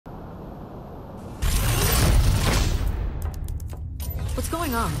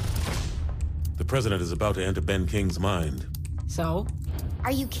going on? The president is about to enter Ben King's mind. So?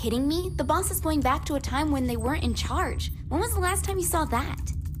 Are you kidding me? The boss is going back to a time when they weren't in charge. When was the last time you saw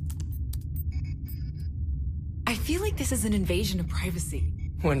that? I feel like this is an invasion of privacy.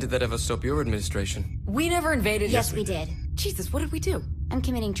 When did that ever stop your administration? We never invaded. Yes, we did. Jesus, what did we do? I'm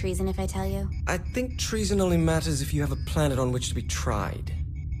committing treason if I tell you. I think treason only matters if you have a planet on which to be tried.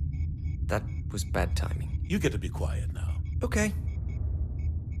 That was bad timing. You get to be quiet now. Okay.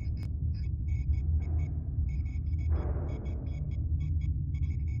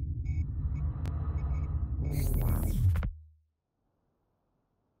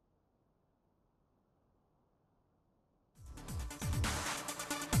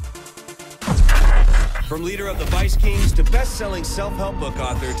 From leader of the Vice Kings to best-selling self-help book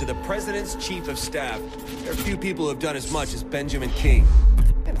author to the President's Chief of Staff, there are few people who have done as much as Benjamin King.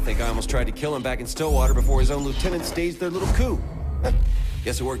 And I think I almost tried to kill him back in Stillwater before his own lieutenant staged their little coup.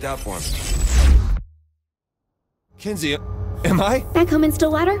 Guess it worked out for him. Kinzie, am I? Back home in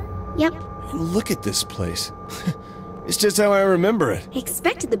Stillwater? Yep. Look at this place. It's just how I remember it. I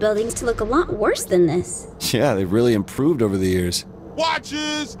expected the buildings to look a lot worse than this. Yeah, they've really improved over the years.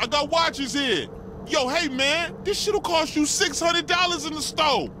 Watches! I got watches here! Yo, hey man, this shit'll cost you $600 in the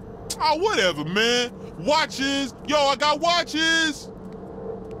store. Oh, whatever, man. Watches! Yo, I got watches!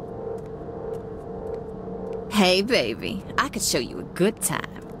 Hey, baby. I could show you a good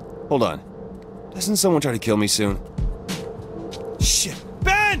time. Hold on. Doesn't someone try to kill me soon? Shit.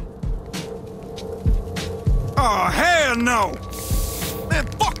 Ben! Oh, hell no! Man,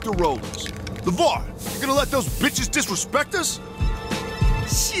 fuck the Rollers. LeVar, you gonna let those bitches disrespect us?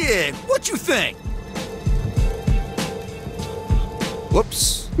 Shit, what you think?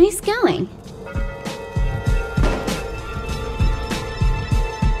 Whoops. Nice going.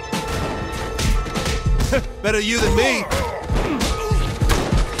 Better you than me.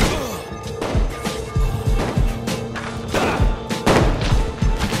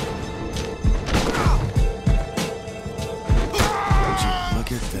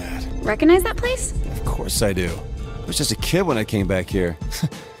 Look at that. Recognize that place? Of course I do. I was just a kid when I came back here.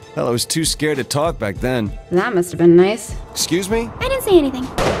 Hell, I was too scared to talk back then. That must have been nice. Excuse me? I didn't say anything.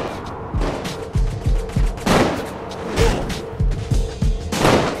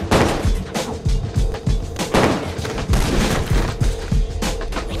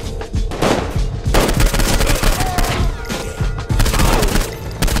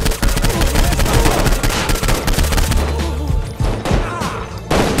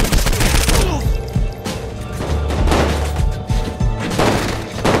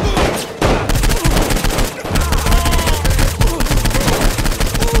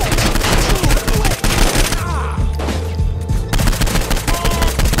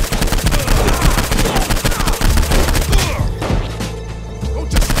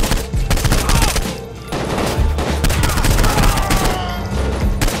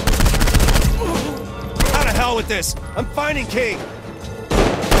 This. I'm finding King. On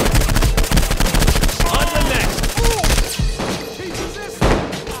the next.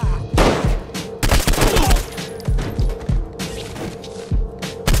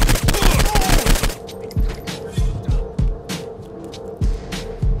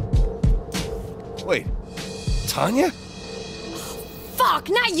 Wait, Tanya? Fuck,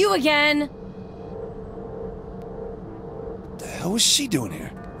 not you again! What the hell was she doing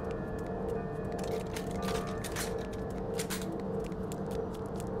here?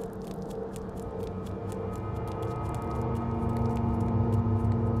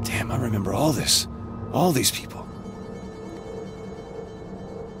 I remember all this. All these people.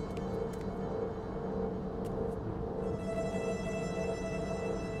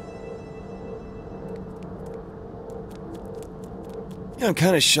 Yeah, I'm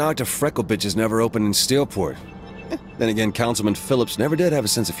kind of shocked a freckle bitch has never opened in Steelport. Then again, Councilman Phillips never did have a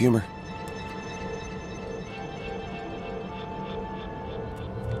sense of humor.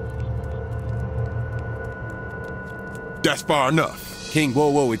 That's far enough. King,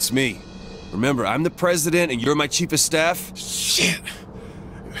 whoa, it's me. Remember, I'm the president and you're my chief of staff? Shit.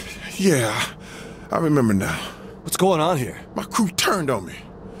 Yeah, I remember now. What's going on here? My crew turned on me.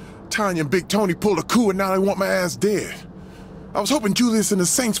 Tanya and Big Tony pulled a coup and now they want my ass dead. I was hoping Julius and the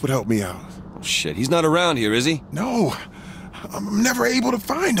Saints would help me out. Oh, shit, he's not around here, is he? No, I'm never able to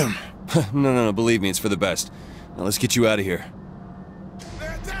find him. No, believe me, it's for the best. Now let's get you out of here.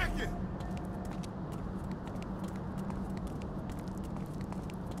 They're attacking!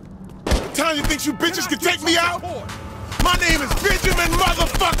 Tanya thinks you bitches can take me out? My name is Benjamin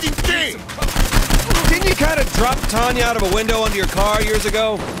motherfucking King! Didn't you kind of drop Tanya out of a window under your car years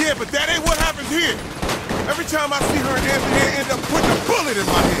ago? Yeah, but that ain't what happened here. Every time I see her and Anthony, I end up putting a bullet in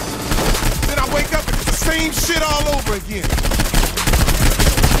my head. Then I wake up and it's the same shit all over again.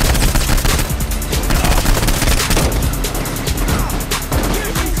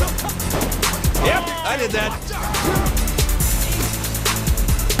 Yep, I did that.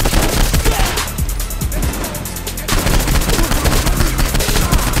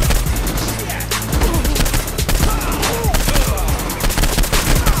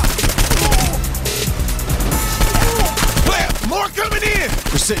 More coming in!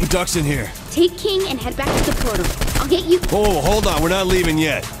 We're sitting ducks in here. Take King and head back to the portal. I'll get you. Oh, hold on. We're not leaving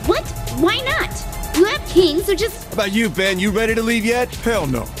yet. What? Why not? You have King, so just. How about you, Ben? You ready to leave yet? Hell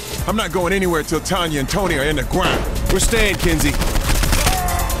no. I'm not going anywhere till Tanya and Tony are in the ground. We're staying, Kinsey.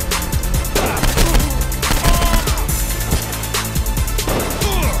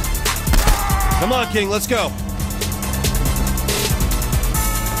 Come on, King. Let's go.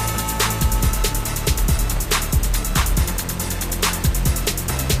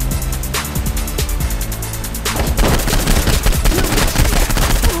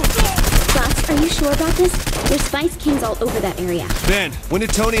 Are you sure about this? There's Spice Kings all over that area. Ben, when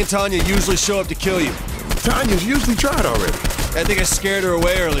did Tony and Tanya usually show up to kill you? Tanya's usually tried already. I think I scared her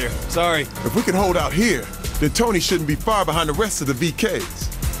away earlier. Sorry. If we can hold out here, then Tony shouldn't be far behind the rest of the VKs.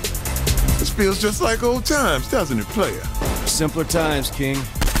 This feels just like old times, doesn't it, player? Simpler times, King.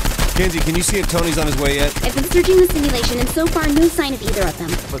 Kinsey, can you see if Tony's on his way yet? I've been searching the simulation, and so far, no sign of either of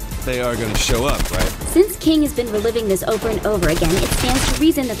them. But they are gonna show up, right? Since King has been reliving this over and over again, it stands to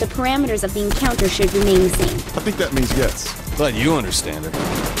reason that the parameters of the encounter should remain the same. I think that means yes. Glad you understand her.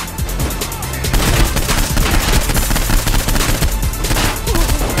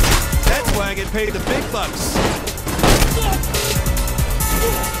 That's why I get paid the big bucks.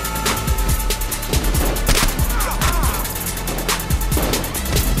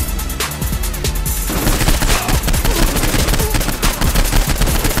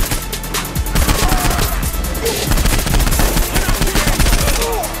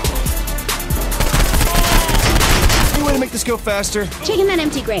 Make this go faster? Check in that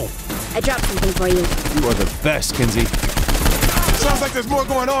empty grave. I dropped something for you. You are the best, Kinsey. Sounds like there's more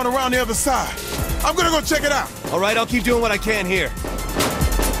going on around the other side. I'm gonna go check it out. All right, I'll keep doing what I can here.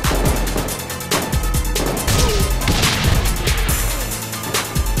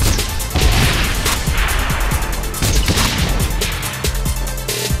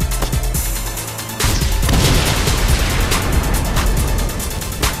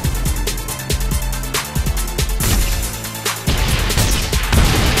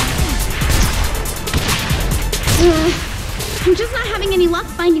 I'm just not having any luck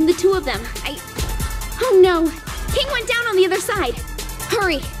finding the two of them. Oh no! King went down on the other side!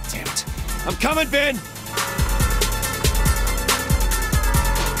 Hurry! Damn it. I'm coming, Ben!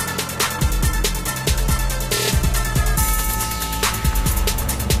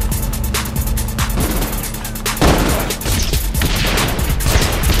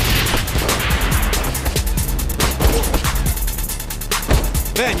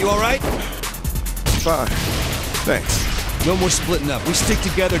 Ben, you alright? Fine. Thanks. No more splitting up. We stick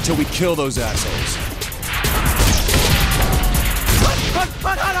together till we kill those assholes.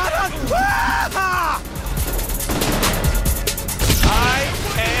 I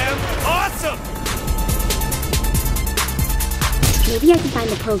am awesome! Maybe I can find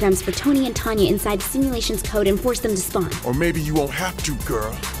the programs for Tony and Tanya inside the simulation's code and force them to spawn. Or maybe you won't have to,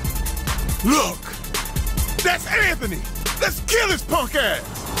 girl. Look! That's Anthony! Let's kill his punk ass!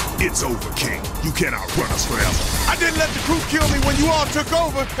 It's over, King. You cannot run us forever. I didn't let the crew kill me when you all took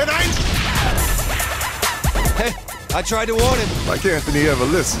over, and I ain't... Hey, I tried to warn him. Like Anthony ever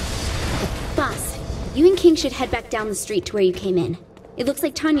listened. Boss, you and King should head back down the street to where you came in. It looks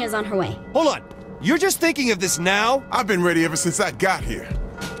like Tanya's on her way. Hold on. You're just thinking of this now? I've been ready ever since I got here.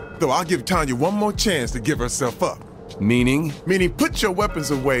 Though I'll give Tanya one more chance to give herself up. Meaning? Meaning put your weapons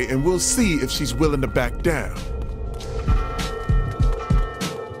away and we'll see if she's willing to back down.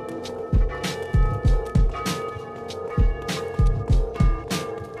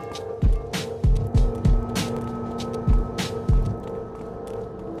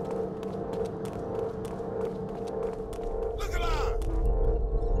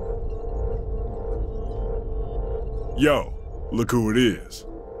 Yo, look who it is.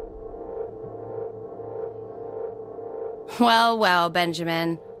 Well, well,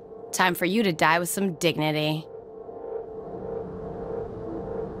 Benjamin. Time for you to die with some dignity.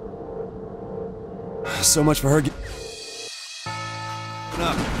 So much for her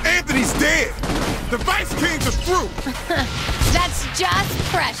Anthony's dead! The Vice Kings are through! That's just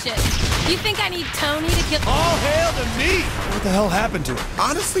precious. You think I need Tony to kill— All hail to me! What the hell happened to him?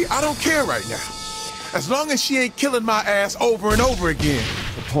 Honestly, I don't care right now. As long as she ain't killing my ass over and over again.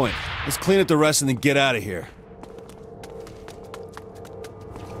 Good point. Let's clean up the rest and then get out of here.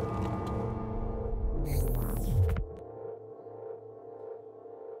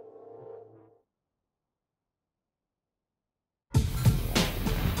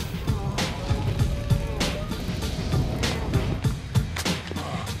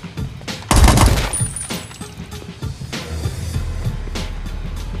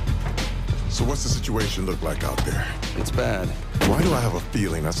 So what's the situation look like out there? It's bad. Why do I have a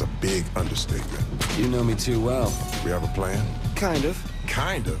feeling that's a big understatement? You know me too well. We have a plan? Kind of.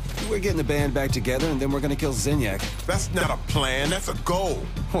 Kind of. We're getting the band back together and then we're gonna kill Zinyak. That's not a plan, that's a goal.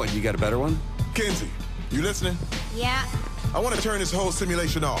 What, you got a better one? Kinzie, you listening? Yeah. I want to turn this whole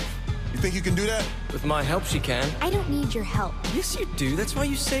simulation off. You think you can do that? With my help, she can. I don't need your help. Yes, you do. That's why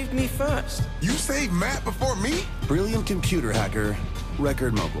you saved me first. You saved Matt before me? Brilliant computer hacker,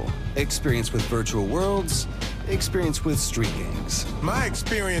 record mogul. Experience with virtual worlds, experience with street gangs. My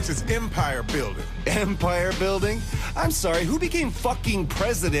experience is empire building. Empire building? I'm sorry, who became fucking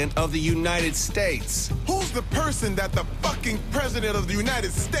president of the United States? Who's the person that the fucking president of the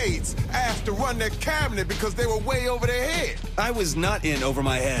United States asked to run their cabinet because they were way over their head? I was not in over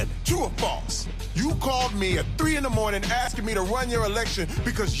my head. True or false? You called me at 3 in the morning asking me to run your election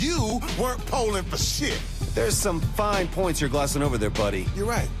because you weren't polling for shit. There's some fine points you're glossing over there, buddy. You're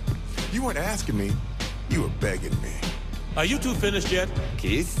right. You weren't asking me, you were begging me. Are you two finished yet?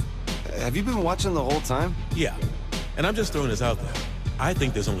 Keith? Have you been watching the whole time? Yeah. And I'm just throwing this out there. I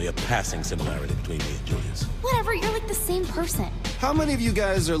think there's only a passing similarity between me and Julius. Whatever, you're like the same person. How many of you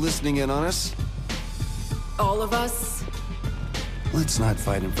guys are listening in on us? All of us? Let's not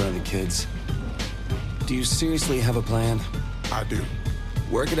fight in front of the kids. Do you seriously have a plan? I do.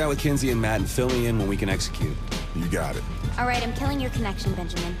 Work it out with Kinzie and Matt and fill me in when we can execute. You got it. All right, I'm killing your connection,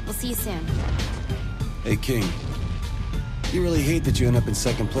 Benjamin. We'll see you soon. Hey, King. You really hate that you end up in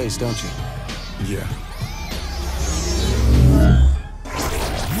second place, don't you? Yeah.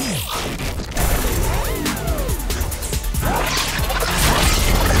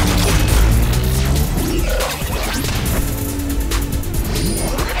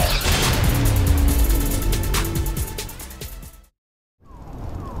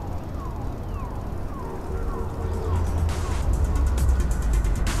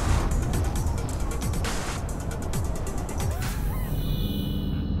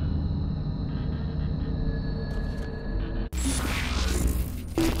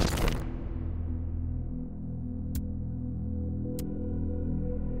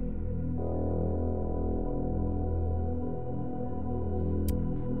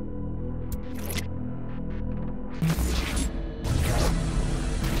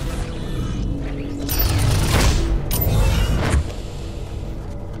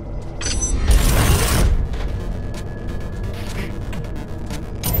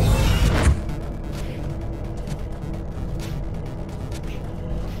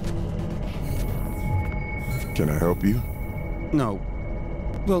 Can I help you? No.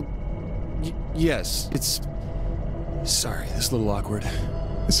 Well, yes, it's... Sorry, this is a little awkward.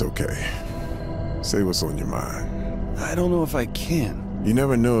 It's okay. Say what's on your mind. I don't know if I can. You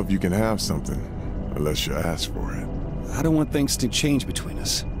never know if you can have something unless you ask for it. I don't want things to change between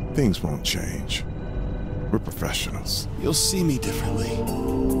us. Things won't change. We're professionals. You'll see me differently.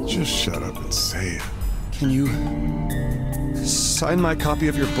 Just shut up and say it. Can you sign my copy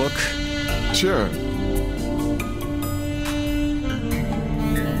of your book? Sure.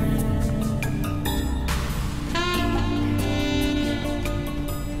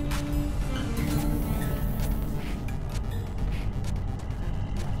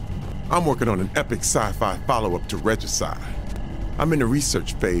 I'm working on an epic sci-fi follow-up to Regicide. I'm in the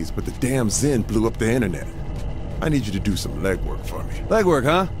research phase, but the damn Zen blew up the internet. I need you to do some legwork for me. Legwork,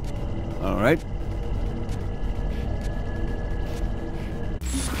 huh? All right.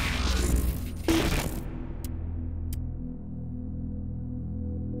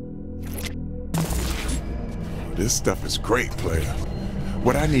 This stuff is great, player.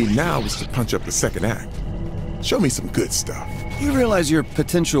 What I need now is to punch up the second act. Show me some good stuff. You realize your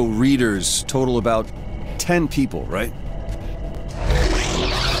potential readers total about 10 people, right?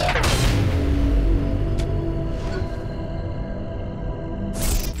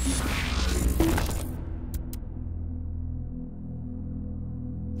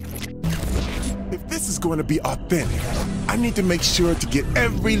 If this is going to be authentic, I need to make sure to get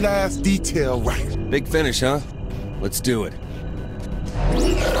every last detail right. Big finish, huh? Let's do it.